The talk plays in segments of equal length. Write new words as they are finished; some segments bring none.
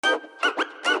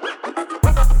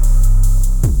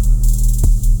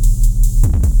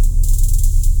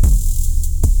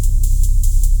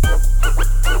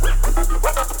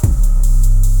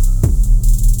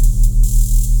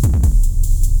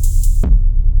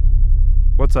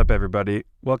What's up, everybody?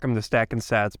 Welcome to Stackin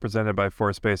Sats presented by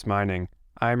Force-Based Mining.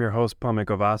 I am your host, Pomik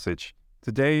Kovacic.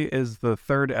 Today is the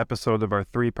third episode of our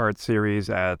three-part series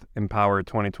at Empower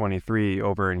 2023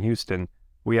 over in Houston.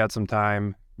 We had some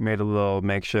time, made a little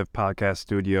makeshift podcast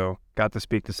studio, got to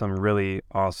speak to some really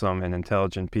awesome and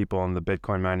intelligent people in the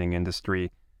Bitcoin mining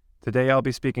industry. Today I'll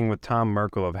be speaking with Tom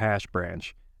Merkle of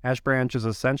HashBranch. HashBranch is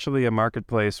essentially a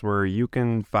marketplace where you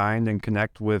can find and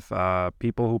connect with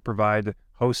people who provide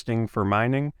hosting for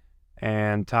mining,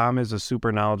 and Tom is a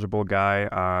super knowledgeable guy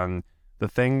on the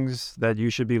things that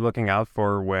you should be looking out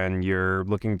for when you're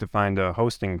looking to find a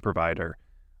hosting provider.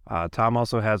 Tom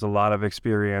also has a lot of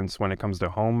experience when it comes to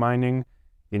home mining.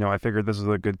 I figured this was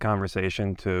a good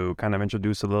conversation to kind of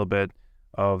introduce a little bit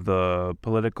of the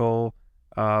political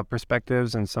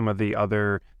perspectives and some of the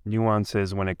other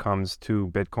nuances when it comes to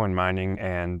Bitcoin mining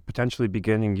and potentially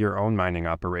beginning your own mining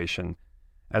operation.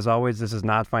 As always, this is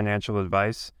not financial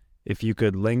advice. If you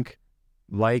could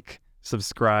like,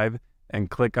 subscribe, and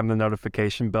click on the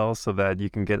notification bell so that you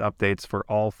can get updates for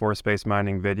all force-based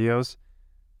mining videos.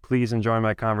 Please enjoy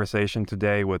my conversation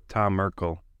today with Tom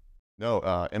Merkle. No,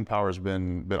 Empower's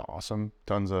been awesome.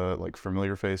 Tons of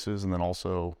familiar faces, and then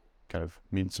also kind of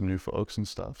meeting some new folks and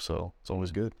stuff. So it's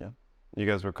always good. Yeah. You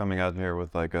guys were coming out here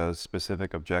with a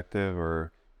specific objective,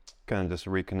 or kind of just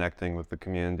reconnecting with the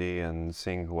community and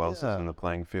seeing who else is in the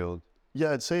playing field?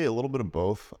 Yeah, I'd say a little bit of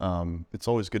both. It's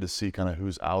always good to see kind of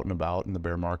who's out and about in the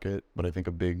bear market, but I think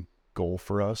a big goal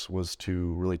for us was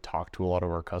to really talk to a lot of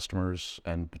our customers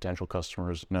and potential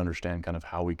customers and understand kind of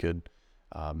how we could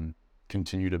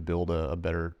continue to build a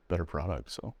better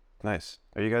product. So nice.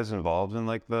 Are you guys involved in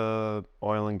the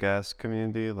oil and gas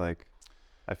community?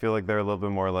 I feel like they're a little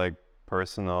bit more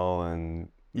personal and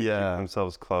keep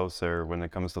themselves closer when it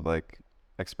comes to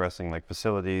expressing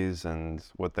facilities and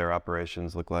what their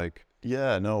operations look like.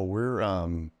 Yeah, no, we're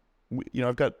we've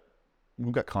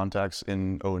got contacts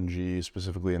in O&G,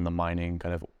 specifically in the mining,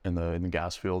 kind of in the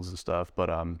gas fields and stuff. But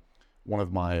one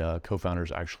of my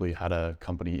co-founders actually had a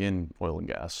company in oil and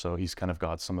gas, so he's kind of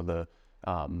got some of the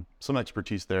some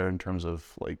expertise there in terms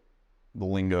of the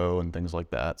lingo and things like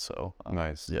that. So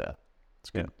nice. Yeah,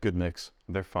 it's good mix.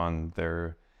 They're fun.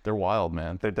 They're wild,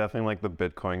 man. They're definitely the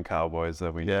Bitcoin cowboys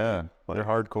that we they're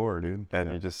hardcore, dude.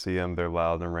 And you just see them, they're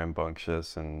loud and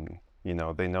rambunctious, and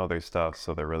they know their stuff,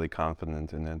 so they're really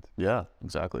confident in it. Yeah,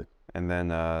 exactly. And then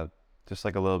just a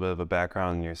little bit of a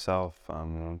background on yourself.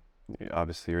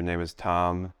 Obviously your name is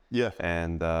Tom. Yeah.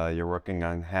 And you're working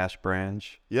on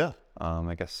HashBranch. Yeah.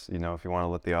 I guess, if you want to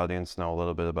let the audience know a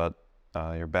little bit about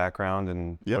your background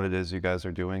and what it is you guys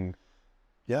are doing.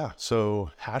 Yeah, so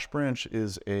HashBranch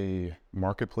is a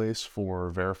marketplace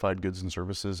for verified goods and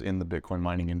services in the Bitcoin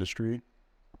mining industry.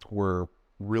 We're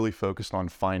really focused on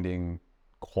finding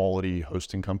quality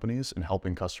hosting companies and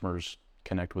helping customers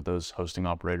connect with those hosting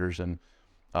operators and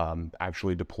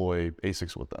actually deploy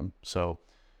ASICs with them. So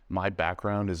my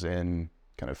background is in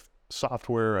kind of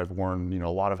software. I've worn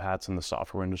a lot of hats in the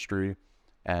software industry,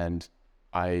 and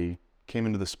I came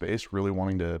into the space really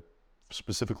wanting to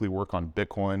specifically work on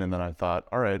Bitcoin. And then I thought,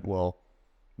 all right, well,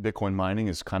 Bitcoin mining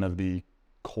is kind of the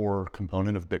core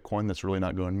component of Bitcoin that's really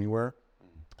not going anywhere.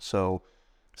 So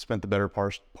spent the better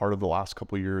part of the last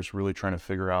couple of years really trying to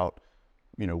figure out,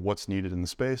 what's needed in the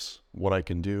space, what I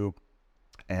can do.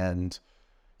 And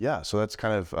yeah, so that's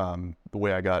kind of the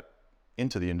way I got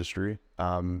into the industry.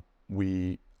 I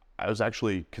was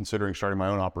actually considering starting my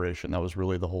own operation. That was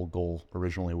really the whole goal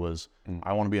originally was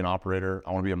I want to be an operator.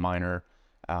 I want to be a miner.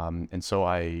 And so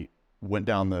I went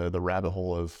down the rabbit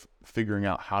hole of figuring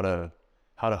out how to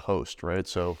host, right?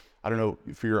 So I don't know,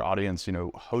 for your audience,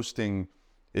 hosting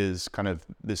is kind of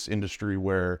this industry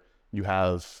where you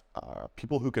have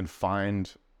people who can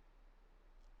find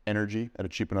energy at a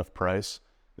cheap enough price.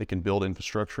 They can build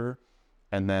infrastructure,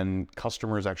 and then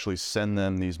customers actually send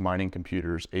them these mining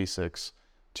computers, ASICs,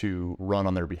 to run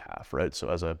on their behalf, right? So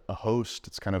as a host,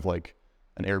 it's kind of like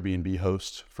an Airbnb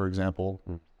host, for example.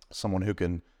 Someone who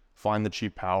can find the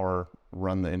cheap power,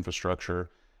 run the infrastructure,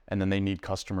 and then they need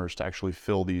customers to actually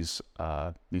fill these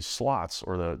slots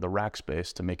or the rack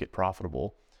space to make it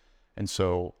profitable. And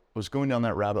so I was going down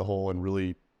that rabbit hole and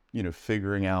really,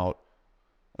 figuring out,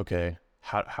 okay,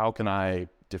 how can I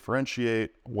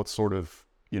differentiate? What sort of,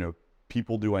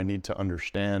 people do I need to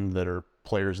understand that are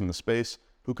players in the space?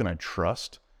 Who can I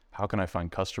trust? How can I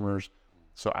find customers?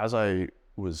 So as I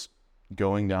was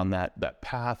going down that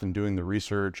path and doing the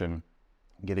research and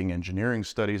getting engineering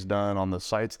studies done on the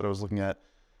sites that I was looking at,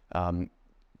 kind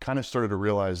of started to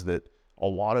realize that a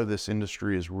lot of this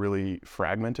industry is really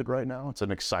fragmented right now. It's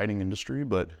an exciting industry,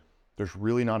 but there's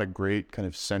really not a great kind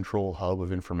of central hub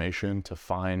of information to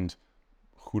find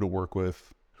who to work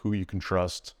with, who you can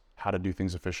trust, how to do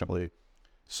things efficiently.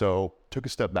 So took a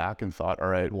step back and thought, all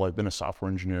right, well, I've been a software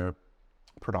engineer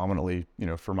predominantly,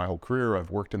 for my whole career.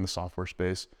 I've worked in the software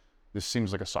space. This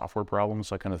seems like a software problem.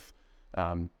 So I kind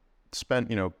of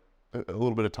spent, a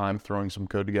little bit of time throwing some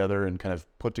code together and kind of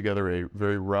put together a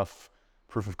very rough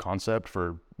proof of concept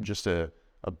for just a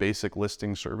basic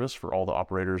listing service for all the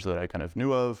operators that I kind of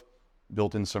knew of,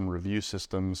 built in some review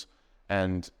systems,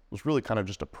 and it was really kind of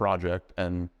just a project,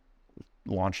 and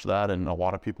launched that, and a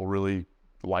lot of people really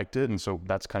liked it. And so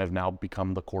that's kind of now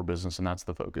become the core business, and that's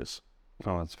the focus.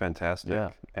 Oh, that's fantastic.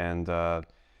 Yeah. And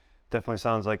definitely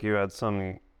sounds like you had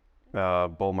some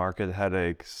bull market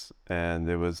headaches, and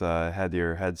it was had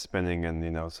your head spinning,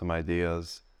 and some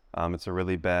ideas.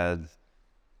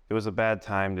 It was a bad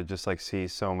time to just like see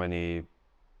so many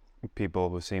people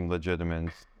who seem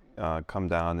legitimate come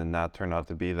down and not turn out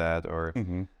to be that, or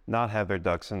not have their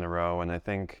ducks in a row. And I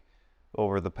think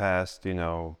over the past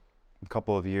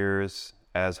couple of years,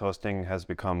 as hosting has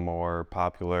become more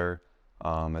popular,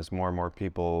 as more and more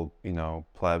people,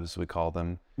 plebs we call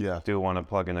them, do want to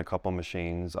plug in a couple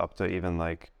machines up to even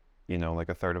like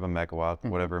a third of a megawatt,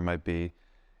 whatever it might be,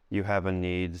 you have a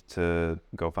need to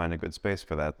go find a good space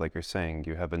for that. Like you're saying,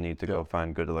 you have a need to go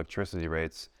find good electricity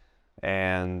rates.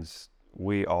 And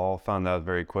we all found out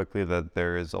very quickly that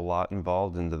there is a lot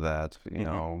involved into that,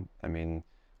 I mean,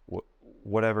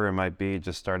 whatever it might be,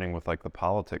 just starting with like the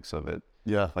politics of it.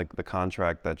 Yeah. Like the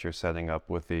contract that you're setting up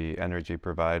with the energy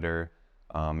provider.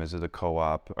 Is it a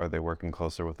co-op? Are they working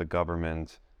closer with the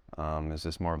government? Is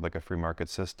this more of like a free market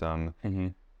system?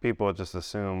 People just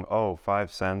assume,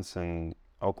 5 cents in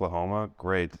Oklahoma,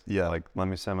 great. Yeah. Like, let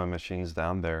me send my machines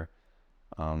down there.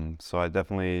 So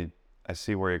I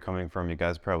see where you're coming from. You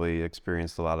guys probably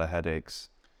experienced a lot of headaches.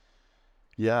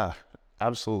 Yeah,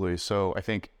 absolutely. So I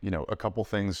think, a couple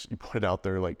things you put out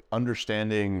there, like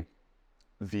understanding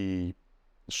the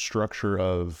structure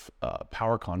of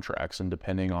power contracts, and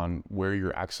depending on where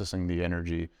you're accessing the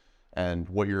energy and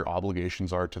what your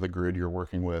obligations are to the grid you're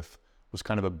working with, was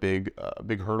kind of a big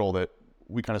hurdle that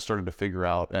we kind of started to figure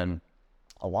out. And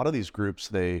a lot of these groups,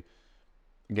 they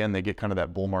get kind of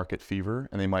that bull market fever,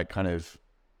 and they might kind of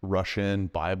rush in,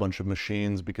 buy a bunch of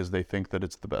machines because they think that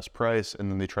it's the best price. And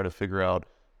then they try to figure out,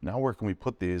 now where can we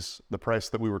put these? The price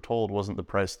that we were told wasn't the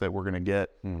price that we're going to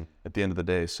get at the end of the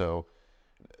day. So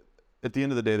at the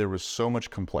end of the day, there was so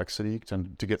much complexity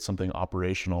to get something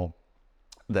operational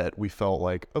that we felt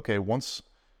like, okay, once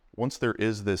there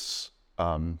is this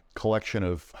collection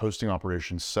of hosting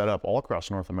operations set up all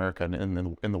across North America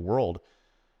and in the world,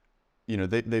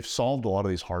 they've solved a lot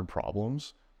of these hard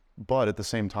problems. But at the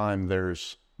same time,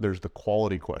 there's the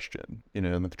quality question,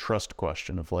 and the trust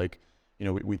question of like,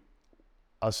 we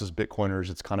us as Bitcoiners,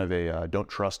 it's kind of a don't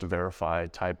trust, verify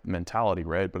type mentality,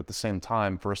 right? But at the same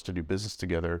time, for us to do business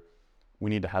together, we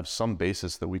need to have some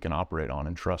basis that we can operate on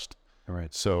and trust.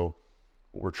 Right. So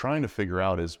what we're trying to figure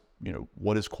out is,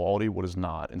 what is quality, what is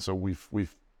not. And so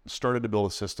we've started to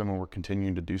build a system, and we're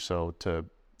continuing to do so, to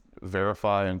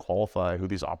verify and qualify who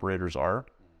these operators are,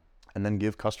 and then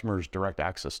give customers direct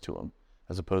access to them,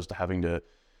 as opposed to having to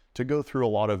go through a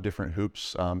lot of different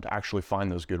hoops to actually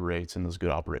find those good rates and those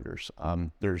good operators.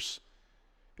 There's,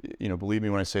 believe me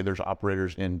when I say there's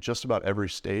operators in just about every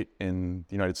state in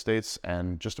the United States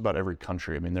and just about every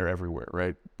country. I mean, they're everywhere,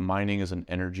 right? Mining is an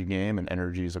energy game, and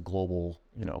energy is a global,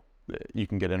 you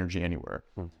can get energy anywhere.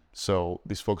 So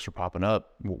these folks are popping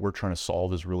up. What we're trying to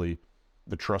solve is really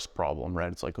the trust problem,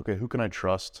 right? It's like, okay, who can I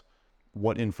trust?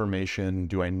 What information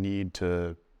do I need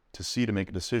to see to make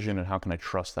a decision, and how can I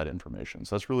trust that information?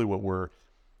 So that's really what we're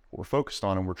focused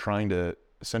on, and we're trying to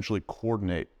essentially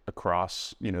coordinate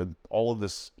across, all of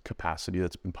this capacity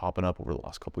that's been popping up over the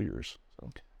last couple of years. So,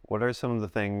 what are some of the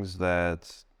things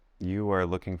that you are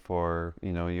looking for,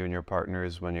 you and your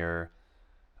partners, when you're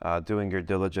doing your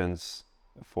diligence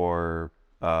for,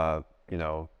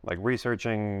 like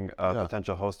researching a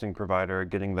potential hosting provider,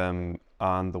 getting them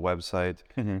on the website?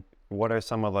 What are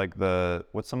some of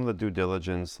what's some of the due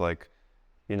diligence, like,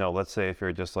 let's say if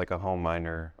you're just like a home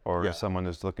miner or someone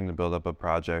who's looking to build up a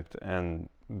project, and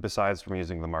besides from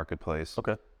using the marketplace,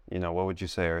 what would you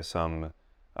say are some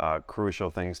crucial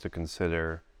things to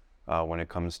consider when it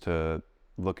comes to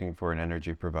looking for an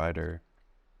energy provider?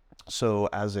 So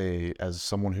as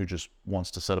someone who just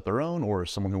wants to set up their own, or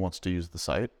someone who wants to use the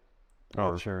site?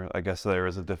 Oh, sure. I guess there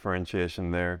is a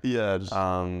differentiation there. Yeah.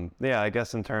 I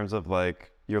guess in terms of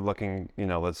like, you're looking,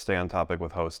 let's stay on topic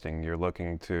with hosting. You're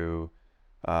looking to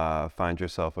find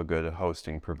yourself a good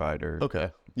hosting provider.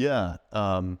 Okay. Yeah.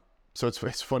 So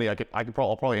it's funny. I'll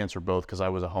probably answer both, because I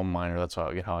was a home miner. That's how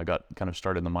I got kind of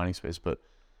started in the mining space. But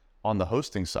on the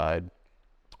hosting side,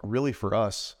 really for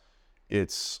us,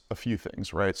 it's a few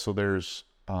things, right? So there's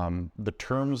the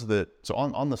terms that, so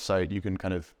on the site, you can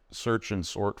kind of search and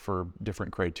sort for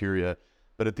different criteria,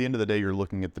 but at the end of the day, you're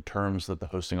looking at the terms that the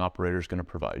hosting operator is going to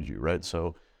provide you, right?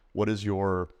 So what is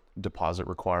your deposit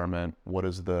requirement? What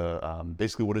is the,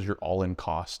 basically what is your all-in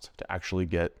cost to actually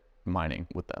get mining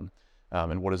with them?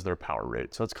 And what is their power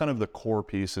rate? So that's kind of the core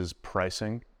piece is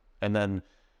pricing. And then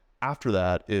after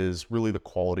that is really the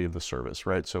quality of the service,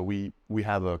 right? So we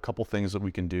have a couple things that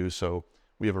we can do. So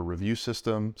we have a review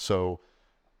system. So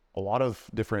a lot of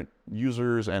different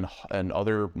users and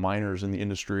other miners in the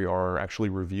industry are actually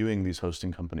reviewing these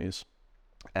hosting companies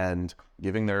and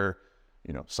giving their,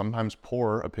 sometimes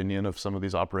poor opinion of some of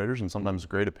these operators and sometimes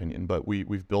great opinion. But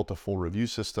we've built a full review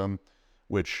system,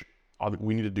 which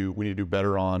we need to do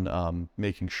better on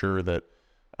making sure that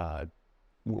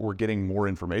we're getting more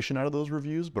information out of those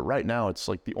reviews. But right now it's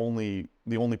like the only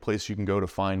place you can go to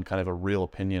find kind of a real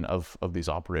opinion of these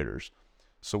operators.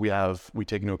 So we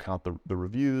take into account the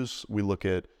reviews, we look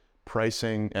at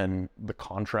pricing and the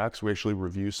contracts. We actually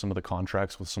review some of the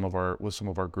contracts with some of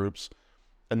our groups.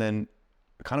 And then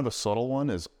kind of a subtle one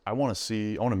is I want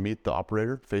to meet the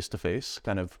operator face to face,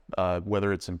 kind of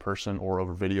whether it's in person or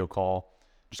over video call,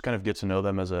 just kind of get to know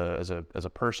them as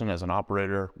a person, as an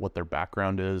operator, what their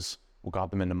background is, what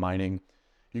got them into mining.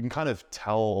 You can kind of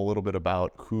tell a little bit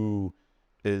about who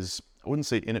is, I wouldn't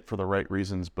say in it for the right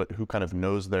reasons, but who kind of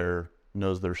knows their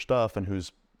stuff and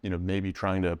who's, maybe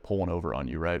trying to pull one over on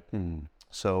you, right?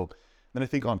 So then I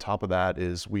think on top of that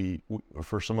is we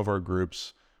for some of our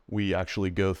groups, we actually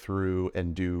go through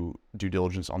and do due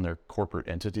diligence on their corporate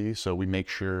entity. So we make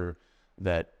sure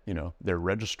that, they're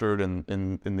registered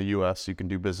in the US, you can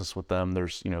do business with them.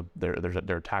 There's,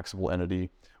 they're a taxable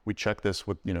entity. We check this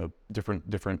with,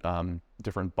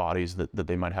 different bodies that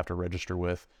they might have to register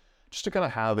with, just to kind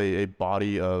of have a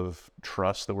body of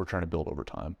trust that we're trying to build over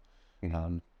time.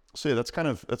 So yeah, that's kind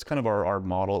of our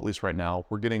model, at least right now.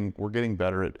 We're getting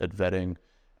better at vetting,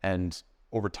 and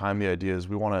over time, the idea is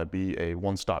we want to be a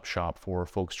one-stop shop for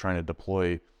folks trying to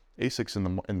deploy ASICs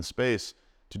in the space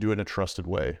to do it in a trusted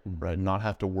way, right? Not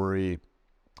have to worry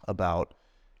about,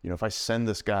 if I send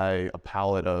this guy a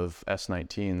pallet of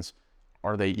S19s,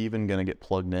 are they even going to get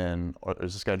plugged in, or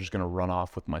is this guy just going to run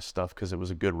off with my stuff because it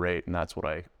was a good rate and that's what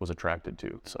I was attracted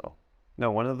to? So.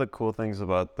 No, one of the cool things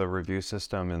about the review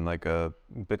system in like a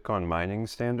Bitcoin mining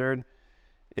standard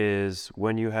is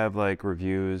when you have like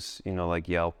reviews, like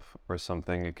Yelp or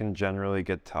something, it can generally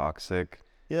get toxic.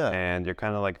 Yeah. And you're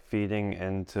kind of like feeding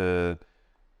into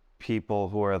people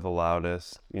who are the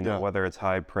loudest, whether it's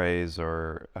high praise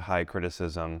or high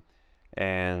criticism.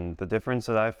 And the difference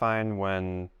that I find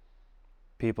when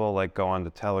people like go on to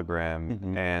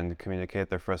Telegram and communicate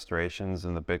their frustrations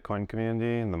in the Bitcoin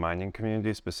community and the mining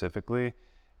community specifically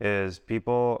is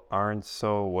people aren't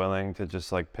so willing to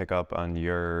just like pick up on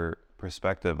your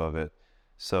perspective of it.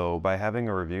 So by having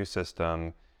a review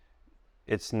system,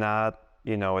 it's not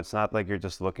like you're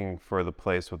just looking for the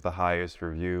place with the highest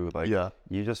review. Like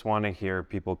you just want to hear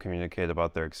people communicate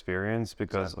about their experience,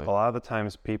 because a lot of the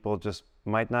times people just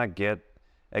might not get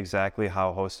exactly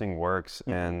how hosting works.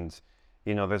 And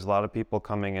there's a lot of people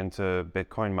coming into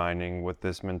Bitcoin mining with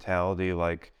this mentality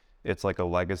like it's like a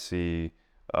legacy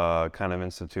kind of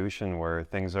institution where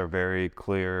things are very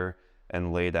clear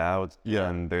and laid out,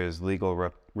 and there's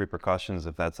legal repercussions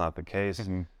if that's not the case.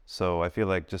 So I feel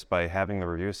like just by having the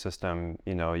review system,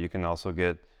 you can also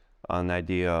get an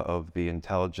idea of the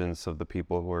intelligence of the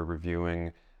people who are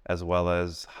reviewing, as well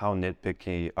as how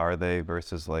nitpicky are they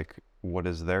versus like what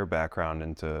is their background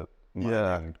into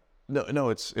mining. No,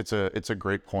 it's a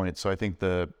great point. So I think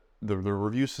the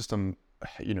review system,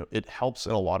 it helps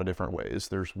in a lot of different ways.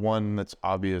 There's one that's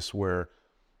obvious where,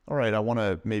 all right, I want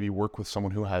to maybe work with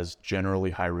someone who has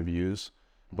generally high reviews,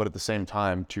 but at the same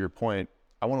time, to your point,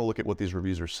 I want to look at what these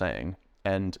reviews are saying.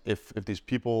 And if these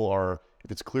people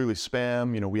if it's clearly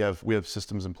spam, we have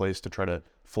systems in place to try to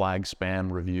flag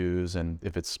spam reviews. And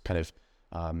if it's kind of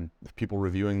people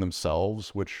reviewing themselves,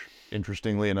 which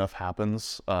interestingly enough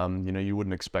happens, you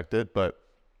wouldn't expect it, but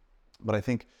I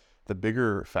think the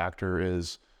bigger factor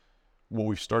is what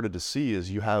we've started to see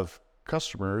is you have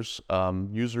customers,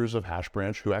 users of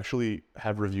HashBranch who actually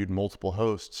have reviewed multiple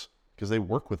hosts because they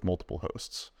work with multiple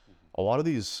hosts. A lot of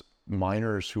these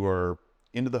miners who are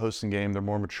into the hosting game, they're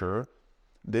more mature.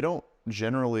 They don't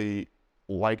generally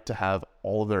like to have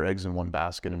all of their eggs in one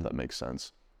basket, if that makes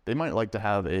sense. They might like to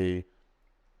have a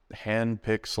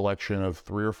hand-picked selection of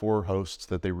 3 or 4 hosts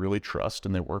that they really trust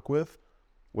and they work with.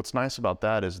 What's nice about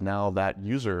that is now that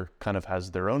user kind of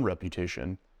has their own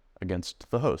reputation against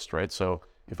the host, right? So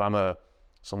if I'm a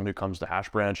someone who comes to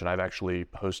HashBranch, and I've actually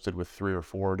hosted with 3 or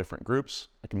 4 different groups.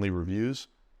 I can leave reviews.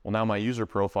 Well, now my user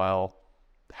profile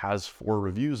has 4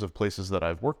 reviews of places that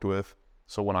I've worked with.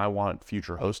 So when I want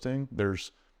future hosting,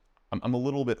 I'm a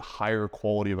little bit higher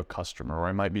quality of a customer, or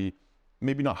I might be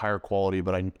maybe not higher quality,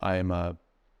 but I'm a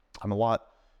lot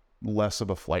less of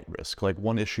a flight risk. Like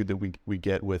one issue that we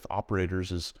get with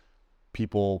operators is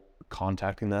people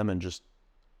contacting them and just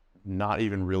not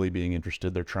even really being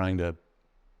interested. They're trying to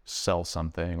sell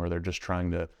something, or they're just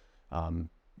trying to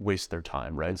waste their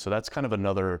time, right? So that's kind of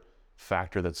another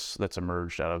factor that's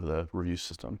emerged out of the review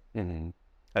system. Mm-hmm.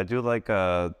 I do like,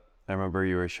 I remember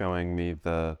you were showing me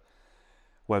the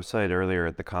website earlier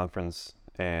at the conference,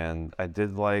 and I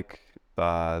did like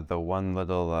the one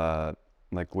little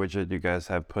like widget you guys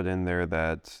have put in there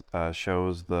that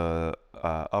shows the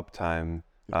uptime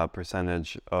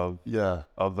percentage of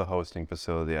the hosting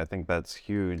facility. I think that's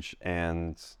huge,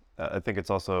 and I think it's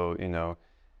also, you know,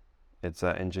 it's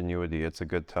ingenuity. It's a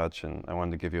good touch, and I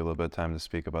wanted to give you a little bit of time to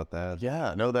speak about that.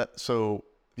 Yeah, no, so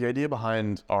the idea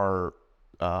behind our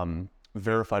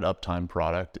verified uptime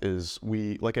product is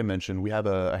like I mentioned, we have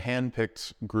a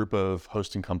hand-picked group of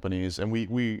hosting companies, and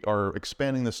we are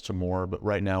expanding this to more, but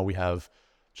right now we have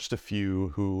just a few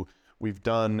who we've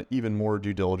done even more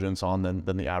due diligence on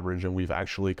than the average, and we've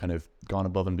actually kind of gone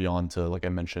above and beyond to, like I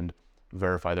mentioned,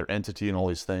 verify their entity and all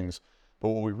these things. But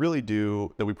what we really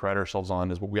do that we pride ourselves on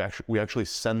is we actually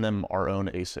send them our own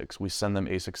ASICs. We send them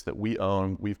ASICs that we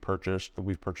own, we've purchased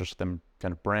them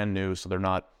kind of brand new, so they're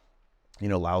not, you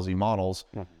know, lousy models.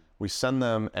 Mm-hmm. We send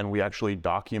them, and we actually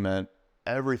document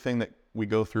everything that we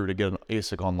go through to get an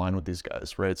ASIC online with these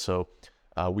guys, right? So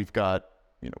we've got,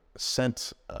 you know,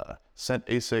 sent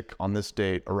ASIC on this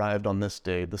date, arrived on this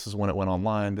date. This is when it went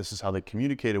online. This is how they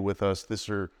communicated with us. These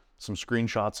are some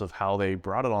screenshots of how they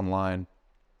brought it online.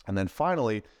 And then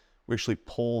finally, we actually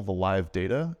pull the live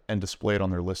data and display it on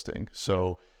their listing.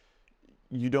 So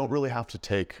you don't really have to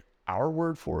take our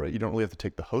word for it. You don't really have to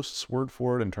take the host's word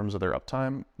for it in terms of their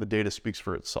uptime. The data speaks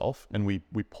for itself, and we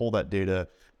pull that data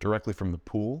directly from the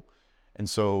pool. And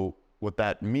so what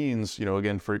that means, you know,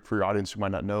 again, for your audience who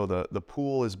might not know, the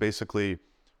pool is basically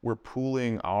we're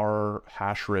pooling our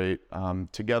hash rate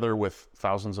together with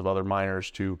thousands of other miners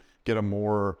to get a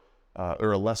more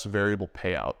or a less variable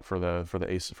payout for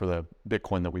the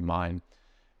Bitcoin that we mine.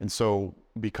 And so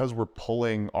because we're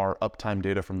pulling our uptime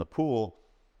data from the pool,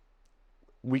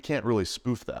 we can't really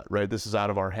spoof that, right? This is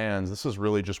out of our hands. This is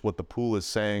really just what the pool is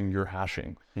saying you're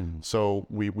hashing. Mm-hmm. So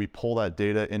we pull that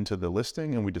data into the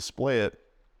listing and we display it.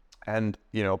 And,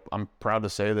 you know, I'm proud to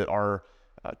say that our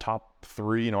top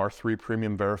 3, you know, our 3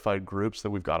 premium verified groups that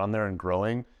we've got on there and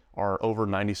growing are over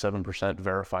 97%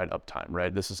 verified uptime,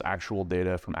 right? This is actual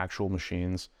data from actual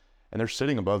machines, and they're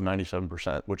sitting above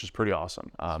 97%, which is pretty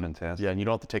awesome. Fantastic. Yeah, and you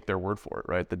don't have to take their word for it,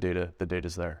 right? The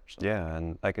data's there. So. Yeah,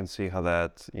 and I can see how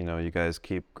that, you know, you guys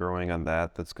keep growing on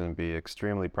that. That's going to be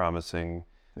extremely promising.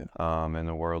 Yeah. In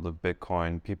the world of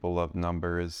Bitcoin, people love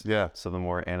numbers. Yeah. So the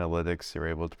more analytics you're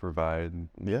able to provide,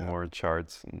 more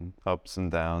charts and ups and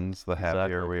downs, the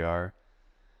happier we are.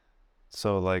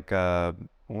 So like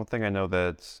one thing I know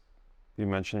that you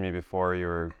mentioned to me before, you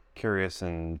were curious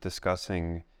in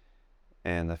discussing,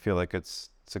 and I feel like it's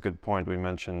a good point. We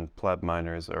mentioned pleb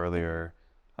miners earlier.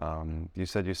 You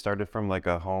said you started from like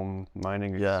a home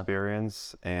mining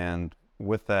experience, and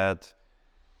with that,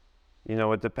 you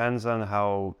know, it depends on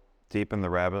how deep in the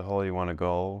rabbit hole you want to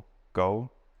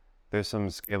go. There's some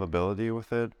scalability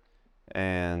with it,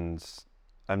 and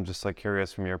I'm just like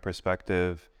curious from your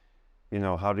perspective, you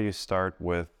know, how do you start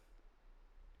with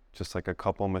just like a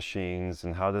couple machines,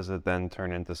 and how does it then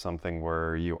turn into something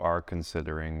where you are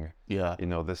considering, you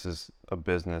know, this is a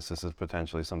business, this is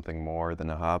potentially something more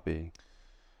than a hobby?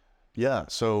 Yeah,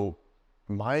 so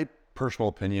my personal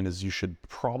opinion is you should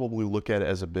probably look at it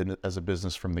as a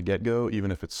business from the get-go,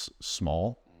 even if it's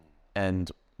small.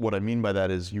 And what I mean by that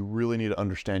is you really need to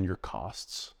understand your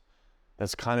costs.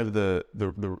 That's kind of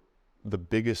the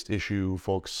biggest issue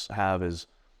folks have is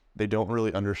they don't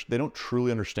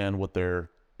truly understand what their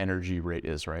energy rate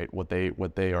is, right? What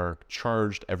they are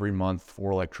charged every month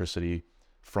for electricity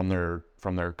from their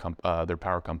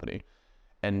power company.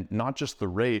 And not just the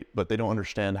rate, but they don't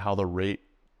understand how the rate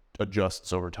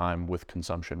adjusts over time with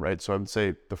consumption, right? So I would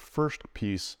say the first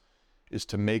piece is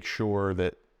to make sure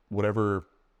that whatever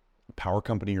power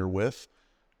company you're with,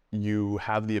 you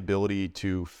have the ability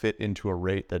to fit into a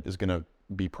rate that is going to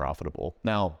be profitable.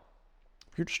 Now,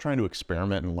 if you're just trying to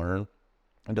experiment and learn,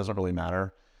 it doesn't really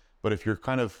matter. But if you're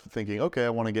kind of thinking, okay, I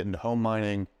want to get into home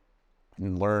mining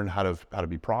and learn how to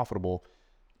be profitable,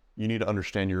 you need to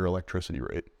understand your electricity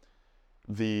rate.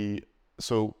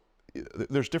 So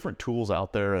there's different tools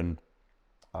out there, and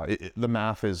the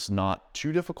math is not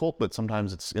too difficult, but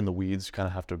sometimes it's in the weeds. You kind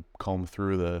of have to comb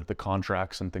through the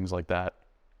contracts and things like that.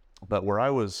 But where I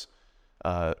was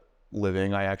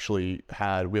living, we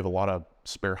have a lot of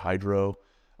spare hydro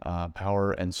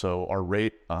power, and so our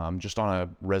rate just on a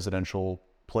residential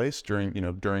place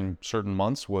during certain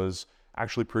months was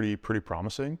actually pretty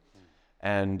promising.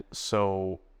 And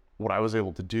so what I was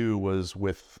able to do was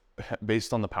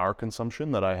based on the power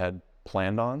consumption that I had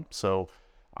planned on. So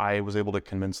I was able to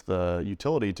convince the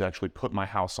utility to actually put my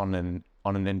house on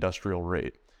an industrial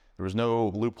rate. There was no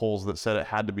loopholes that said it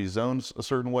had to be zoned a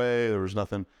certain way. There was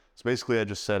nothing. So basically I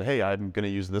just said, hey, I'm going to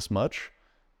use this much.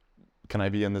 Can I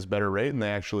be in this better rate? And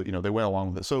they actually, they went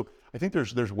along with it. So I think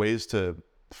there's ways to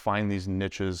find these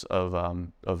niches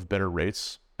of better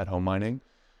rates at home mining.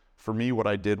 For me, what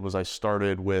I did was I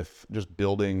started with just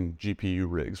building GPU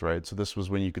rigs, right? So this was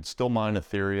when you could still mine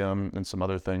Ethereum and some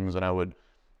other things, and I would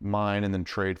mine and then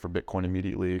trade for Bitcoin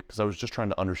immediately, because I was just trying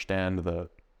to understand the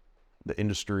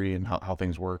industry and how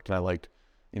things worked. And I liked,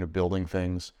 building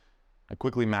things. I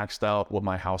quickly maxed out what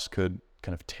my house could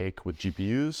kind of take with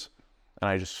GPUs. And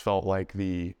I just felt like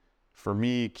for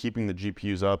me, keeping the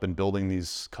GPUs up and building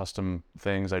these custom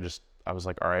things, I was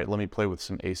like, all right, let me play with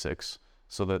some ASICs.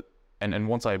 So that, and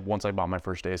once I bought my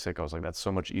first ASIC, I was like, that's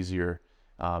so much easier.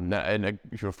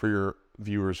 For your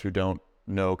viewers who don't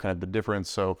know kind of the difference.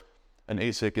 So an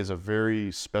ASIC is a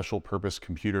very special purpose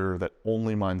computer that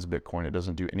only mines Bitcoin. It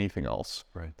doesn't do anything else.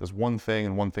 Right. It does one thing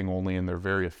and one thing only, and they're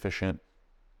very efficient.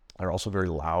 They're also very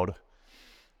loud.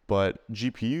 But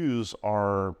GPUs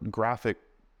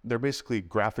they're basically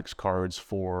graphics cards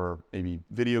for maybe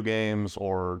video games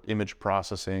or image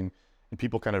processing, and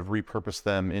people kind of repurpose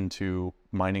them into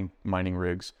mining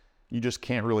rigs. You just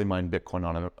can't really mine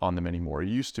Bitcoin on them anymore.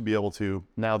 You used to be able to.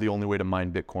 Now the only way to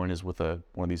mine Bitcoin is with one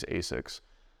of these ASICs.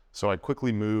 So I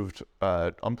quickly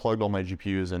unplugged all my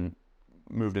GPUs and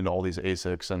moved into all these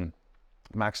ASICs and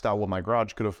maxed out what my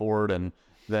garage could afford. And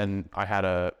then I had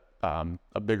a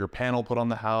bigger panel put on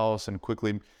the house, and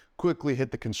quickly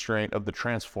hit the constraint of the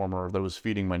transformer that was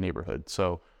feeding my neighborhood.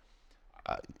 So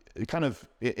kind of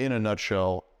in a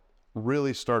nutshell,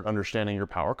 really start understanding your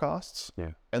power costs,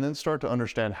 and then start to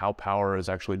understand how power is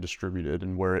actually distributed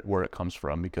and where it comes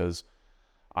from. Because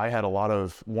I had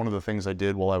one of the things I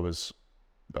did while I was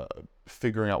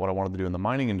figuring out what I wanted to do in the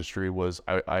mining industry was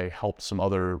I helped some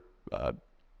other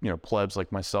plebs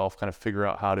like myself kind of figure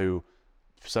out how to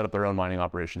set up their own mining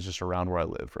operations just around where I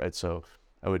live, right? So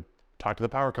I would talk to the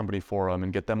power company for them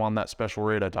and get them on that special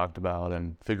rate I talked about,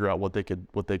 and figure out what they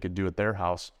could do at their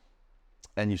house.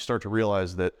 And you start to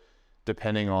realize that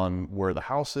depending on where the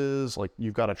house is, like,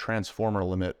 you've got a transformer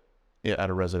limit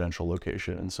at a residential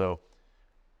location. And so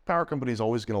power company is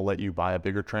always going to let you buy a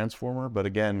bigger transformer, but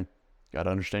again, got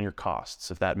to understand your costs.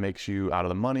 If that makes you out of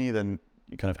the money, then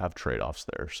you kind of have trade-offs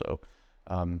there. So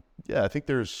I think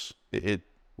there's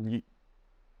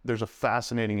a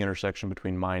fascinating intersection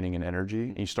between mining and energy,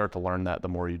 and you start to learn that the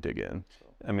more you dig in.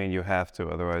 I mean, you have to,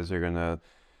 otherwise you're going to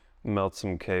melt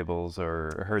some cables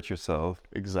or hurt yourself.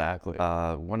 Exactly.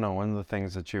 One of the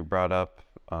things that you brought up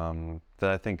that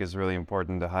I think is really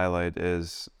important to highlight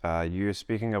is you're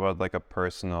speaking about like a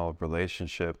personal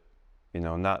relationship,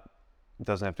 it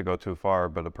doesn't have to go too far,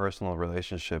 but a personal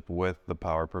relationship with the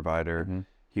power provider. Mm-hmm.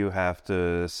 You have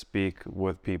to speak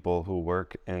with people who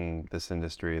work in this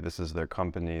industry. This is their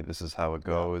company. This is how it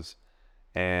goes.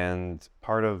 And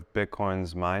part of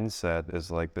Bitcoin's mindset is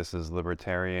like, this is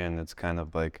libertarian. It's kind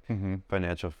of like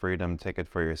financial freedom, take it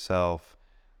for yourself.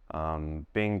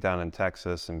 Being down in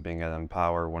Texas and being at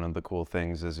Empower, one of the cool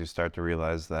things is you start to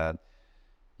realize that,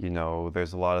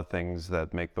 there's a lot of things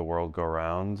that make the world go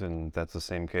round, and that's the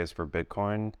same case for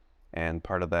Bitcoin. And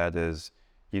part of that is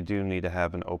you do need to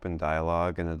have an open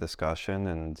dialogue and a discussion.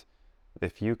 And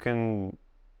if you can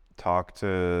talk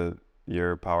to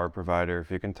your power provider,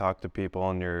 if you can talk to people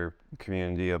in your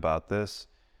community about this,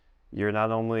 you're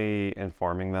not only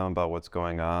informing them about what's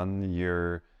going on,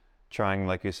 you're trying,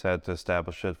 like you said, to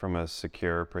establish it from a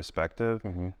secure perspective,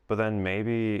 but then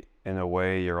maybe in a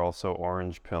way you're also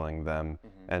orange pilling them,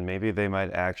 and maybe they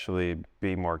might actually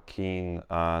be more keen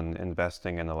on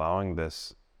investing and allowing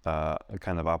this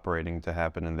kind of operating to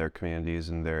happen in their communities,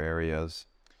 in their areas.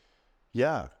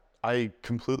 Yeah, I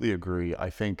completely agree. I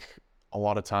think a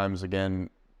lot of times, again,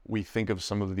 we think of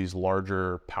some of these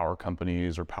larger power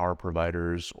companies or power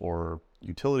providers or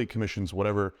utility commissions,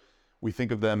 whatever, we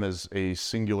think of them as a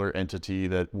singular entity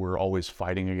that we're always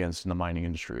fighting against in the mining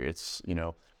industry.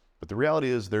 But the reality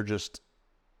is they're just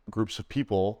groups of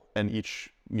people, and each,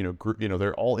 group,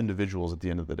 they're all individuals at the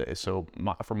end of the day. So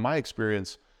from my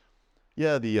experience,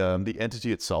 Yeah, the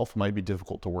entity itself might be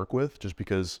difficult to work with, just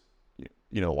because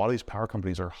a lot of these power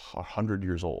companies are 100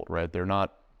 years old, right? They're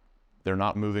not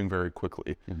moving very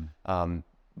quickly.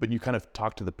 But you kind of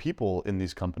talk to the people in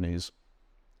these companies,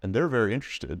 and they're very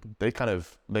interested. They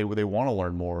want to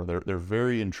learn more. They're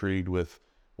very intrigued with,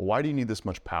 well, why do you need this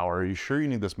much power? Are you sure you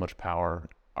need this much power?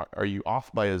 Are you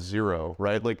off by a zero,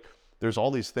 right? Like, there's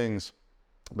all these things,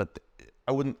 but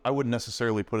I wouldn't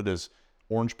necessarily put it as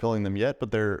orange pilling them yet,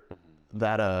 but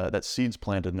that seed's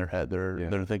planted in their head.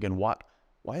 They're thinking, why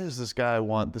does this guy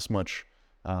want this much,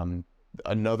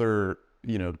 another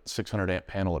 600 amp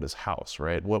panel at his house,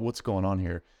 right? What's going on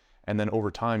here? And then over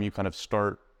time, you kind of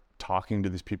start talking to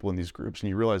these people in these groups, and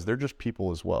you realize they're just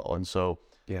people as well. And so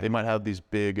they might have these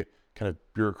big kind of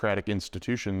bureaucratic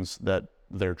institutions that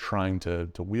they're trying to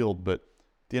wield, but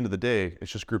at the end of the day,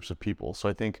 it's just groups of people. So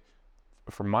I think,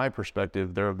 from my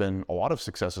perspective, there have been a lot of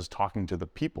successes talking to the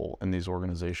people in these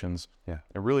organizations, and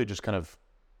really just kind of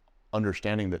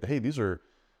understanding that, hey, these are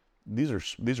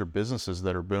businesses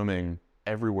that are booming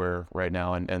everywhere right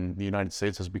now, and the United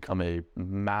States has become a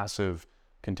massive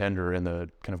contender in the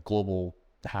kind of global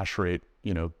hash rate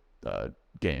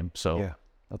game. So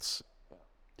that's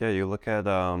you look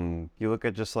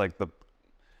at just like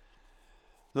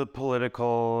the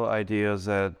political ideas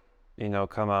that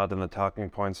come out in the talking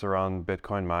points around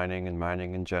Bitcoin mining and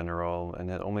mining in general,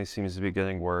 and it only seems to be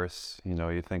getting worse.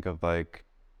 You think of like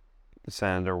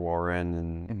Senator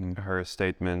Warren and her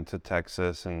statement to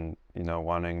Texas, and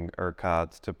wanting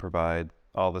ERCOT to provide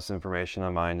all this information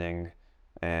on mining.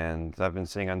 And I've been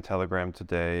seeing on Telegram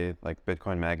today, like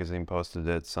Bitcoin Magazine posted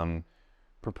it, some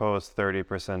proposed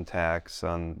 30% tax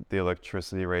on the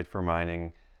electricity rate for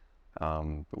mining.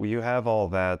 You have all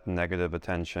that negative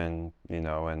attention,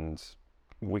 and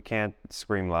we can't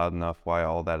scream loud enough why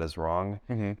all that is wrong.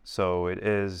 So it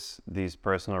is these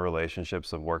personal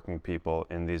relationships of working people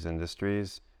in these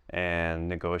industries and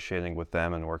negotiating with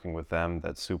them and working with them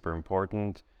that's super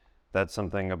important. That's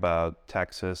something about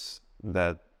Texas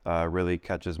that really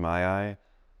catches my eye.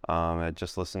 I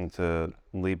just listened to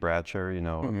Lee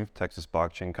Bratcher, Texas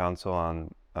Blockchain Council,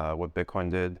 on what Bitcoin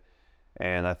did.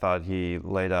 And I thought he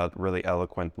laid out really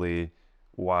eloquently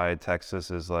why Texas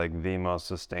is like the most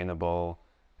sustainable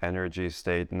energy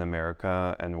state in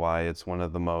America, and why it's one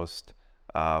of the most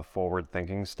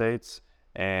forward-thinking states.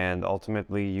 And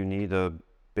ultimately, you need a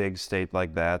big state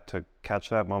like that to catch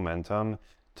that momentum,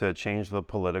 to change the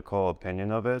political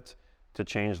opinion of it, to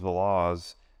change the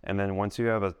laws. And then once you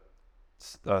have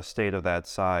a state of that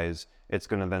size, it's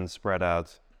going to then spread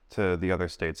out to the other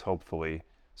states, hopefully.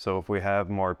 So if we have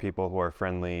more people who are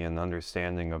friendly and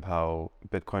understanding of how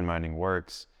Bitcoin mining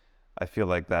works, I feel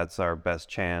like that's our best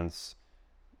chance,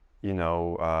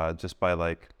 just by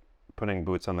like putting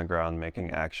boots on the ground,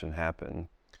 making action happen.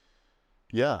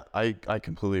 Yeah, I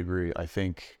completely agree. I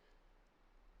think,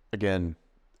 again,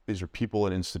 these are people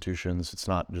and institutions. It's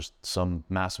not just some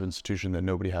massive institution that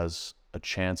nobody has a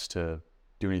chance to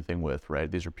do anything with,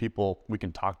 right? These are people, we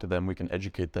can talk to them, we can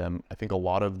educate them. I think a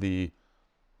lot of the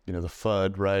the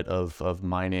FUD, right, of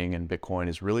mining and Bitcoin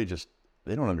is really just,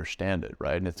 they don't understand it,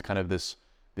 right? And it's kind of this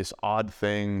odd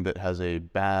thing that has a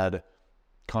bad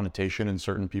connotation in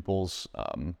certain people's,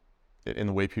 in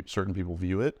the way certain people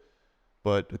view it.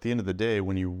 But at the end of the day,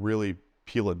 when you really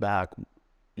peel it back,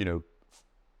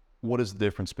 what is the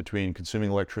difference between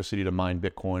consuming electricity to mine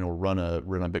Bitcoin or run a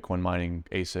Bitcoin mining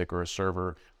ASIC or a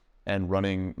server, and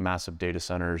running massive data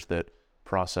centers that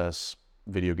process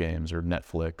video games or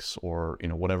Netflix or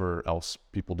whatever else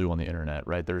people do on the internet,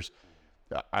 right?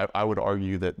 I would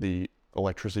argue that the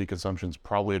electricity consumption is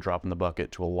probably a drop in the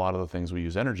bucket to a lot of the things we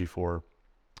use energy for.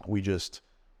 We just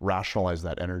rationalize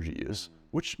that energy use,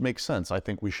 which makes sense. I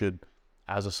think we should,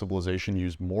 as a civilization,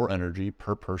 use more energy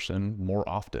per person more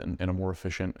often in a more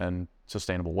efficient and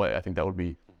sustainable way. I think that would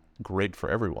be great for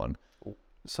everyone.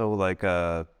 So like,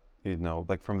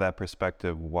 like from that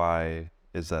perspective, why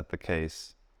is that the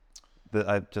case?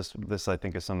 This I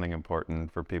think is something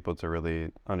important for people to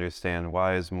really understand.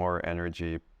 Why is more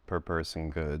energy per person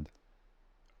good?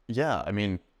 Yeah, I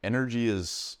mean, energy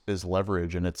is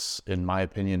leverage, and it's, in my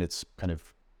opinion, it's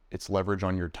leverage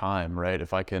on your time, right?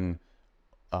 If I can,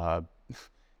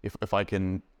 if I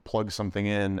can plug something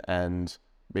in and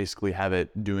basically have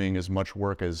it doing as much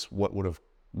work as what would have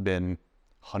been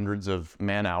hundreds of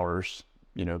man hours,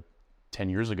 10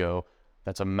 years ago,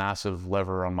 that's a massive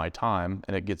lever on my time,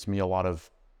 and it gets me a lot of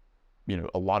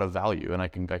value, and I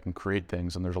can create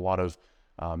things, and there's a lot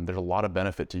of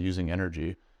benefit to using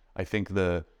energy. I think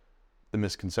the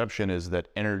misconception is that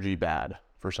energy bad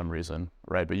for some reason,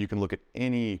 right? But you can look at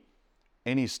any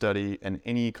study and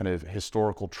any kind of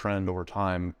historical trend over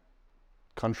time.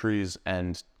 countries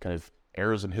and kind of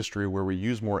eras in history where we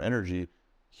use more energy,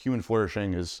 human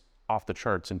flourishing is off the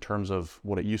charts in terms of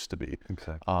what it used to be.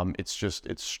 Exactly.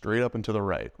 It's straight up and to the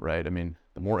right, right? I mean,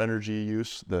 the more energy you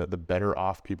use, the better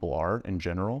off people are in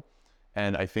general.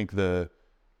 And I think the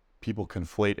people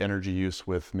conflate energy use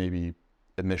with maybe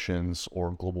emissions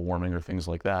or global warming or things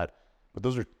like that. But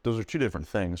those are two different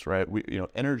things, right?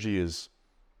 Energy is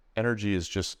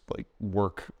just like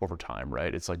work over time,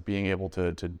 right? It's like being able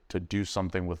to do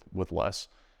something with less.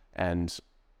 And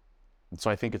so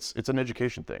I think it's an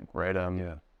education thing, right?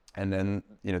 Yeah. And then,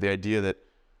 the idea that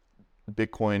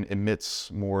Bitcoin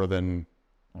emits more than,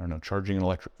 I don't know, charging an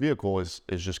electric vehicle is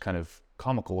just kind of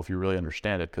comical if you really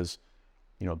understand it, because,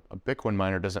 a Bitcoin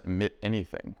miner doesn't emit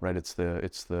anything, right? It's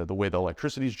the way the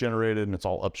electricity is generated, and it's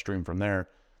all upstream from there.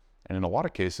 And in a lot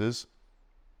of cases,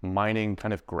 mining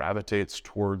kind of gravitates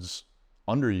towards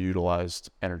underutilized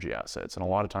energy assets. And a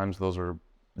lot of times those are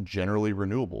generally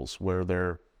renewables, where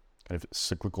they're kind of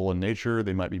cyclical in nature.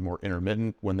 They might be more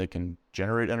intermittent when they can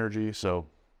generate energy. So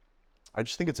I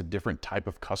just think it's a different type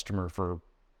of customer for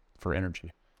energy.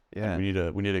 Yeah.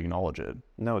 And we need to acknowledge it.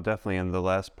 No, definitely. And the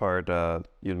last part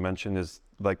you mentioned is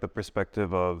like the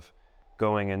perspective of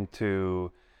going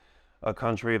into a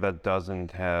country that doesn't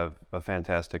have a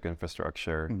fantastic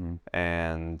infrastructure. Mm-hmm.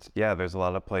 And yeah, there's a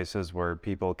lot of places where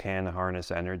people can harness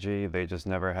energy. They just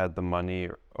never had the money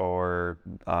or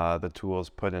the tools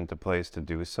put into place to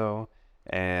do so.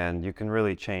 And you can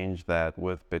really change that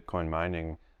with Bitcoin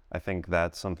mining. I think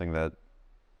that's something that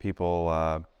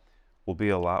people will be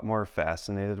a lot more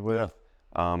fascinated with,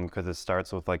 because it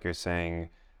starts with, like you're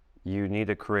saying, you need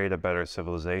to create a better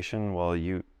civilization. Well,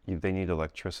 they need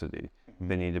electricity. Mm-hmm.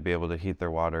 They need to be able to heat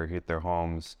their water, heat their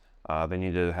homes. They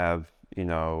need to have,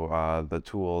 the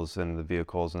tools and the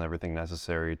vehicles and everything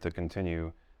necessary to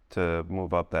continue to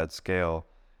move up that scale.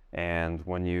 And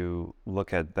when you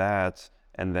look at that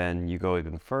and then you go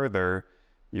even further,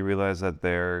 you realize that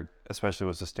there, especially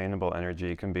with sustainable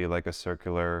energy, can be like a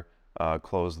circular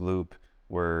closed loop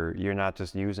where you're not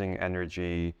just using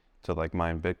energy to like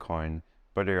mine Bitcoin,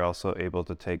 but you're also able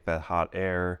to take that hot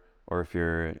air, or if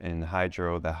you're in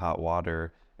hydro, the hot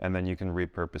water, and then you can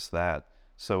repurpose that.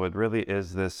 So it really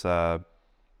is this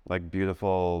like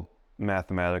beautiful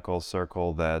mathematical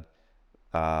circle that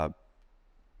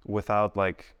without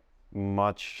like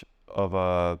much of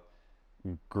a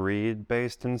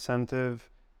greed-based incentive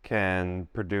can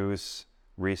produce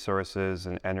resources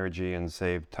and energy and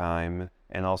save time,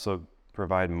 and also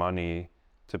provide money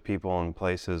to people in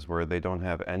places where they don't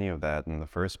have any of that in the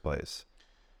first place.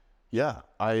 Yeah,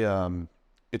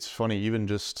 it's funny, even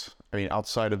just, I mean,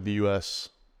 outside of the US,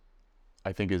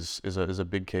 I think is a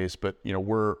big case, but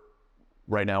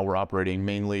right now we're operating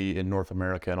mainly in North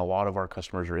America, and a lot of our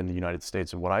customers are in the United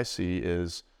States. And what I see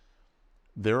is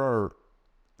there are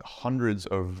hundreds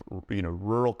of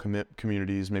rural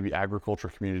communities, maybe agriculture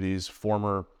communities,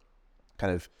 former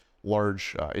kind of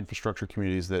large infrastructure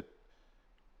communities that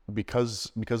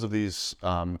because of these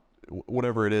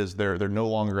whatever it is, they're no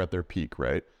longer at their peak,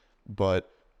 right?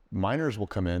 But miners will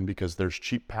come in because there's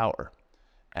cheap power,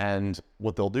 and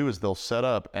what they'll do is they'll set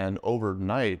up, and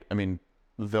overnight, I mean,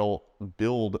 they'll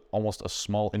build almost a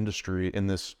small industry in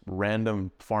this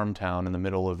random farm town in the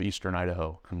middle of eastern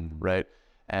Idaho, right?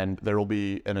 And there will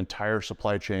be an entire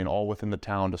supply chain all within the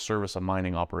town to service a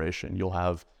mining operation. You'll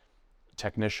have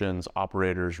technicians,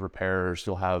 operators, repairers,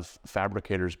 you'll have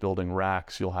fabricators building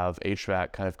racks, you'll have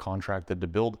HVAC kind of contracted to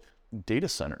build data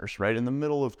centers, right? In the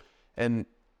middle of, and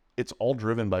it's all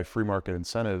driven by free market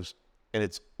incentives, and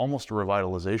it's almost a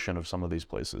revitalization of some of these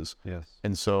places. Yes.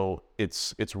 And so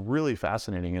it's really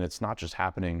fascinating, and it's not just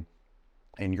happening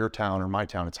in your town or my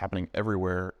town, it's happening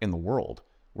everywhere in the world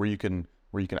where you can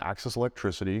access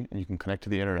electricity and you can connect to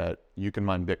the internet, you can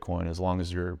mine Bitcoin as long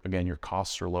as your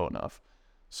costs are low enough.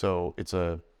 So it's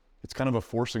kind of a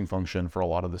forcing function for a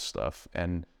lot of this stuff.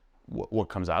 And what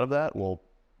comes out of that? Well,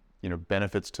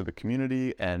 benefits to the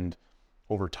community, and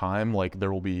over time, like,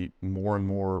 there will be more and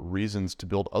more reasons to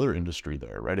build other industry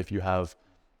there, right? If you have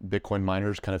Bitcoin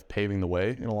miners kind of paving the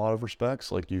way in a lot of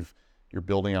respects, like you're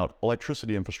building out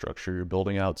electricity infrastructure, you're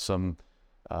building out some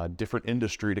different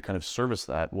industry to kind of service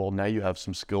that. Well, now you have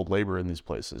some skilled labor in these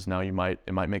places. Now it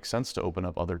might make sense to open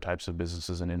up other types of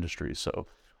businesses and industries. So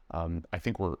I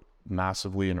think we're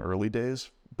massively in early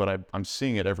days, but I'm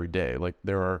seeing it every day. Like,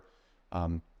 there are,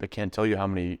 I can't tell you how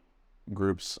many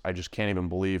groups I just can't even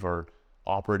believe are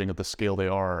operating at the scale they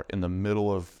are in the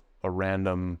middle of a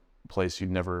random place you'd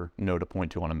never know to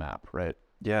point to on a map, right?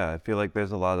 Yeah, I feel like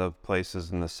there's a lot of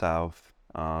places in the South,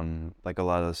 like a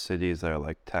lot of cities that are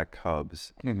like tech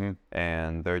hubs,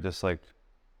 and they're just like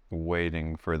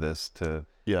waiting for this to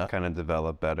Yeah. kind of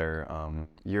develop better.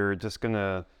 You're just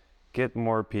gonna get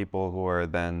more people who are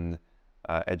then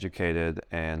educated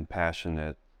and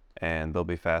passionate, and they'll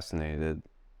be fascinated.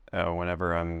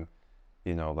 Whenever I'm,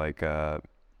 like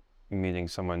meeting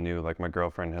someone new, like my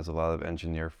girlfriend has a lot of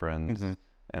engineer friends,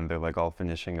 and they're like all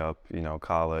finishing up,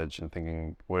 college and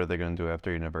thinking, what are they going to do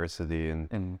after university?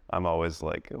 And I'm always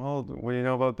like, well, what do you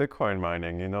know about Bitcoin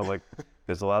mining? Like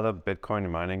there's a lot of Bitcoin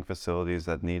mining facilities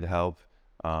that need help,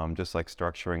 just like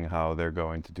structuring how they're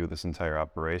going to do this entire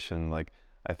operation. Like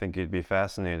I think you'd be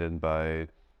fascinated by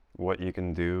what you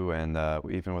can do, and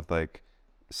even with like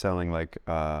selling like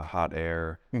hot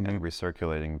air and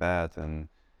recirculating that. And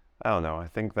I don't know, I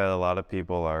think that a lot of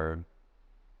people are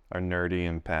nerdy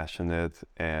and passionate,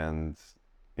 and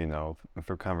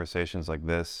through conversations like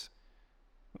this,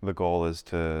 the goal is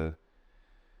to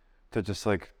just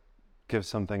like give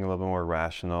something a little bit more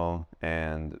rational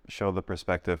and show the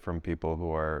perspective from people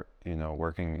who are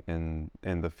working in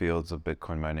the fields of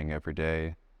Bitcoin mining every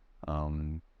day.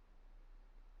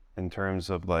 In terms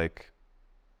of like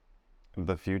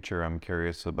the future, I'm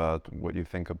curious about what you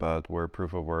think about where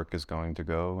proof of work is going to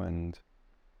go. And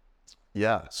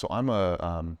Yeah, so I'm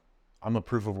a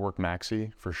proof of work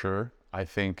maxi for sure. I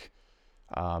think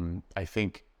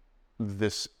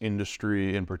this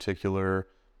industry in particular,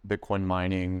 Bitcoin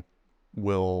mining,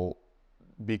 will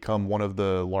become one of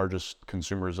the largest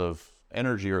consumers of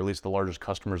energy, or at least the largest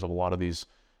customers of a lot of these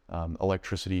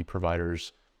electricity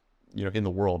providers, in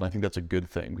the world. And I think that's a good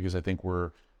thing, because I think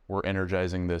we're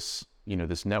energizing this,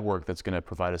 this network that's going to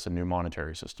provide us a new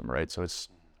monetary system, right? So it's,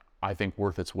 I think,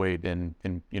 worth its weight in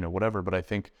whatever. But I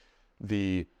think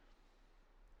the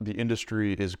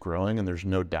industry is growing, and there's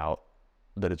no doubt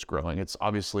that it's growing. It's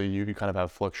obviously, you kind of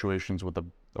have fluctuations with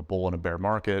a bull and a bear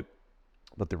market,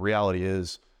 but the reality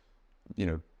is,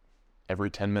 every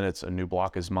 10 minutes a new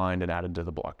block is mined and added to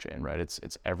the blockchain, right?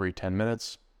 It's every 10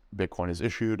 minutes Bitcoin is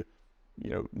issued,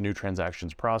 new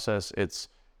transactions process.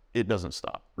 It doesn't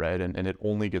stop, right? And it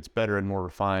only gets better and more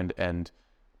refined, and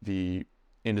the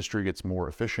industry gets more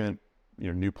efficient.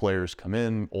 New players come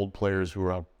in, old players who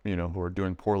are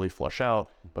doing poorly flush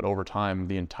out, but over time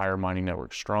the entire mining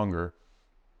network's stronger.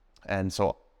 And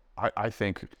so I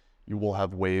think you will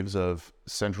have waves of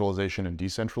centralization and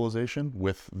decentralization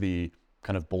with the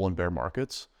kind of bull and bear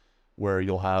markets, where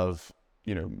you'll have,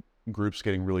 groups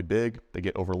getting really big, they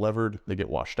get over levered, they get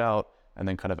washed out, and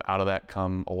then kind of out of that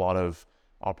come a lot of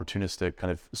opportunistic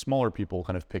kind of smaller people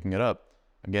kind of picking it up.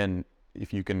 Again,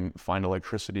 if you can find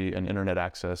electricity and internet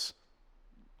access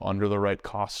under the right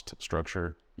cost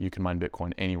structure, you can mine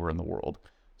Bitcoin anywhere in the world.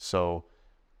 So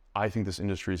I think this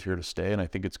industry is here to stay, and I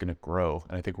think it's going to grow.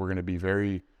 And I think we're going to be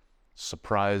very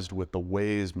surprised with the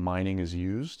ways mining is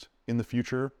used in the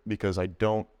future, because I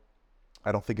don't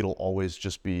think it'll always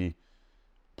just be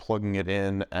plugging it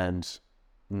in and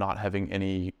not having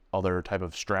any other type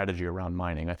of strategy around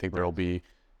mining. I think there'll be,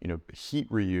 heat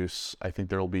reuse. I think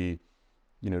there'll be,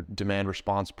 demand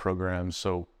response programs.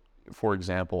 So for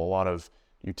example, a lot of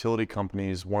utility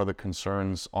companies, one of the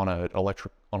concerns on an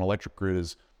electric grid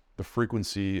is the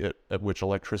frequency at which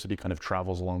electricity kind of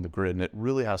travels along the grid, and it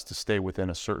really has to stay within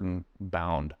a certain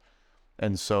bound.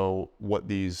 And so what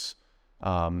these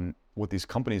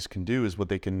companies can do is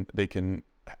they can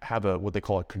have what they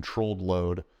call a controlled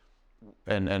load,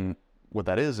 and what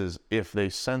that is if they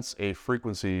sense a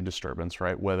frequency disturbance,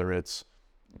 right, whether it's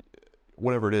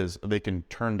whatever it is, they can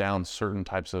turn down certain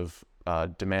types of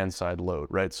demand side load,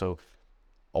 right? So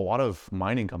a lot of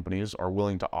mining companies are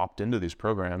willing to opt into these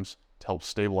programs to help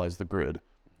stabilize the grid.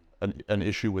 An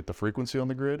issue with the frequency on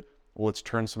the grid, well, let's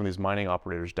turn some of these mining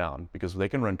operators down, because they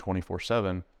can run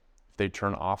 24/7. If they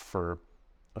turn off for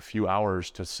a few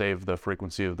hours to save the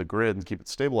frequency of the grid and keep it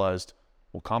stabilized,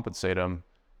 we'll compensate them.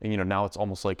 And now it's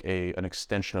almost like an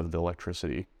extension of the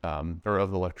electricity, or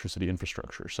of the electricity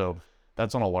infrastructure. So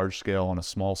that's on a large scale. On a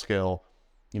small scale,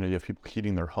 you have people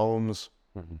heating their homes,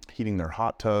 heating their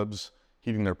hot tubs,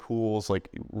 heating their pools, like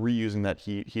reusing that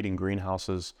heat, heating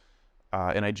greenhouses.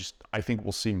 And I think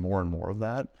we'll see more and more of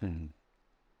that.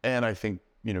 And I think,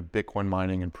 Bitcoin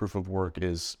mining and proof of work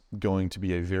is going to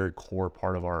be a very core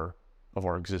part of our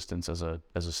existence as a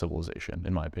civilization,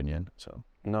 in my opinion. So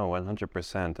no,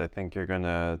 100%. I think you're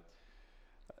gonna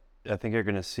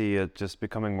see it just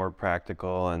becoming more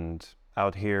practical. And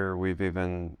out here, we've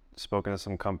even spoken to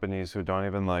some companies who don't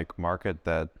even like market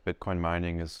that Bitcoin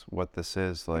mining is what this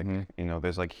is. Like,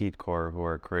 there's like HeatCore who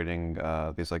are creating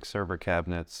these like server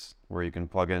cabinets where you can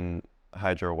plug in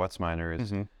Hydro Wets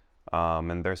miners.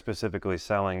 And they're specifically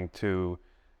selling to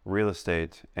real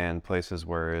estate and places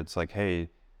where it's like, hey,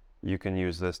 you can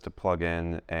use this to plug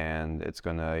in and it's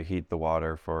going to heat the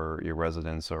water for your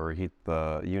residents or heat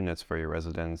the units for your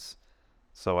residents.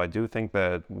 So I do think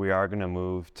that we are going to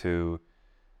move to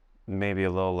maybe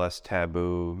a little less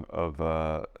taboo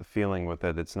of feeling with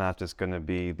it. It's not just going to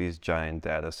be these giant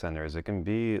data centers. It can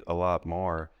be a lot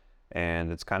more.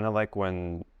 And it's kind of like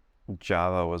when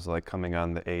Java was like coming on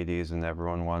in the 80s and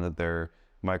everyone wanted their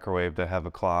microwave to have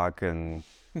a clock and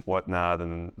whatnot.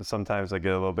 And sometimes I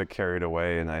get a little bit carried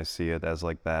away and I see it as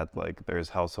like that. Like there's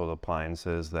household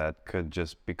appliances that could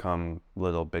just become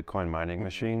little Bitcoin mining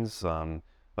machines,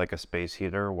 like a space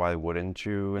heater. Why wouldn't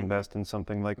you invest in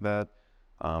something like that?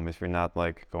 If you're not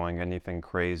like going anything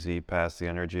crazy past the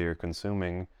energy you're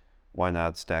consuming, why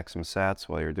not stack some sats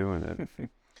while you're doing it?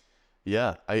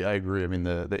 Yeah, I agree. I mean,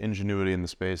 the ingenuity in the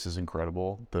space is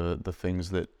incredible. The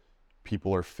things that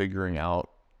people are figuring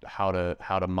out how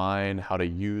to mine, how to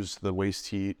use the waste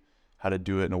heat, how to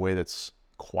do it in a way that's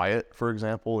quiet, for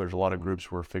example. There's a lot of groups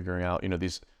who are figuring out,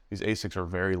 these ASICs are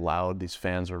very loud, these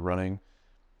fans are running.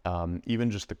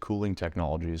 Even just the cooling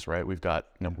technologies, right? We've got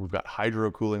hydro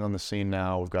cooling on the scene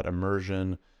now. We've got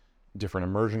immersion, different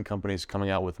immersion companies coming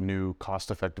out with new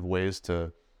cost-effective ways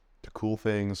to cool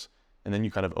things. And then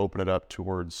you kind of open it up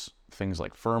towards things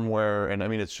like firmware. And I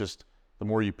mean, it's just, the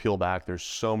more you peel back, there's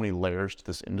so many layers to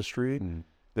this industry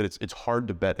that it's hard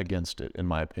to bet against it, in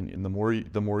my opinion. The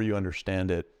more you understand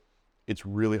it, it's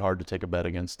really hard to take a bet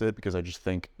against it, because I just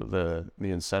think the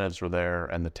incentives are there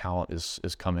and the talent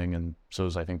is coming, and so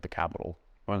is, I think, the capital.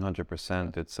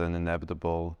 100%. It's an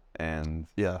inevitable, and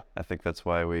Yeah. I think that's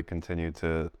why we continue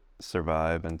to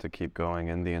survive and to keep going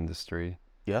in the industry.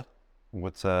 Yeah.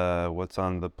 What's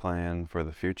on the plan for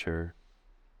the future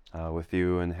with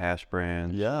you and Hash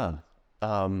Branch? Yeah.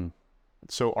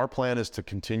 So our plan is to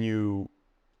continue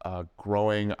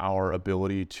growing our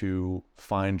ability to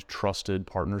find trusted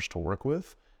partners to work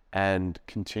with, and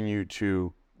continue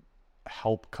to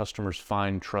help customers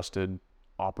find trusted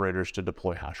operators to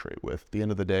deploy hash rate with. At the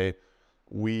end of the day,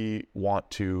 we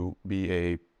want to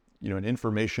be an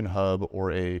information hub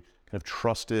or a kind of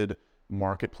trusted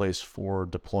marketplace for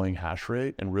deploying hash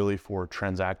rate and really for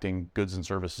transacting goods and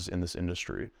services in this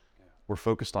industry. Yeah. We're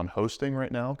focused on hosting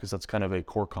right now because that's kind of a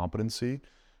core competency,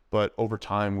 but over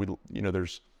time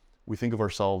we think of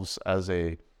ourselves as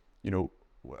a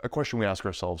question we ask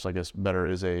ourselves, I guess better,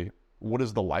 is what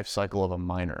is the life cycle of a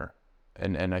miner?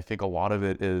 And I think a lot of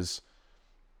it is,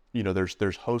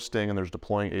 there's hosting and there's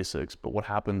deploying ASICs, but what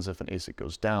happens if an ASIC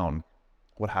goes down?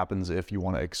 What happens if you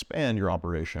want to expand your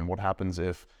operation? What happens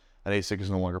if an ASIC is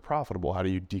no longer profitable? How do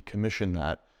you decommission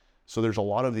that? So there's a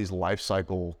lot of these life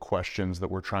cycle questions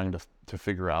that we're trying to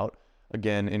figure out,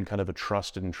 again, in kind of a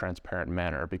trusted and transparent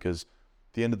manner, because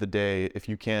at the end of the day, if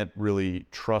you can't really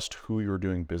trust who you're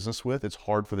doing business with, it's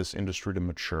hard for this industry to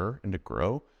mature and to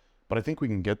grow. But I think we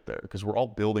can get there because we're all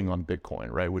building on Bitcoin,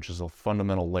 right? Which is a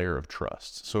fundamental layer of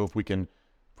trust. So if we can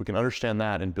understand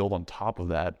that and build on top of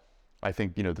that, I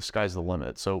think, the sky's the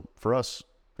limit. So for us,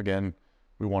 again,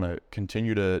 we want to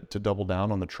continue to double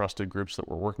down on the trusted groups that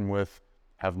we're working with,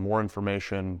 have more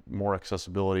information, more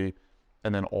accessibility,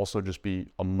 and then also just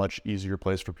be a much easier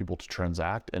place for people to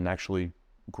transact and actually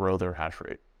grow their hash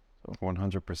rate. So,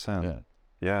 100%.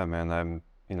 Yeah, man.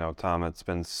 Tom, it's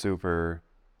been super,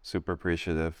 super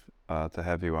appreciative to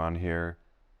have you on here.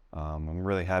 I'm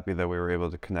really happy that we were able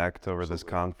to connect over this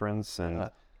conference. And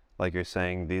like you're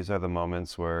saying, these are the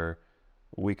moments where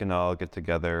we can all get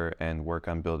together and work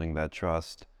on building that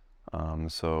trust.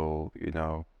 So,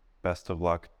 best of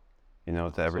luck,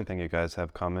 to everything you guys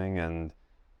have coming. And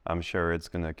I'm sure it's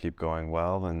going to keep going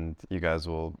well, and you guys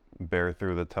will bear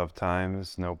through the tough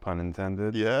times, no pun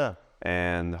intended. Yeah.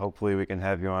 And hopefully we can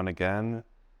have you on again,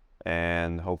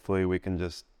 and hopefully we can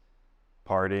just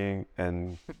party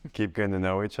and keep getting to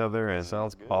know each other, and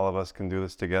Sounds good. all of us can do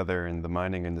this together in the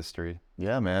mining industry.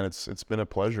 Yeah, man, it's been a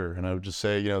pleasure. And I would just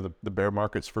say, the bear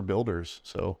market's for builders.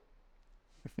 So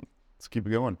let's keep it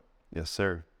going. Yes,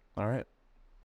 sir. All right.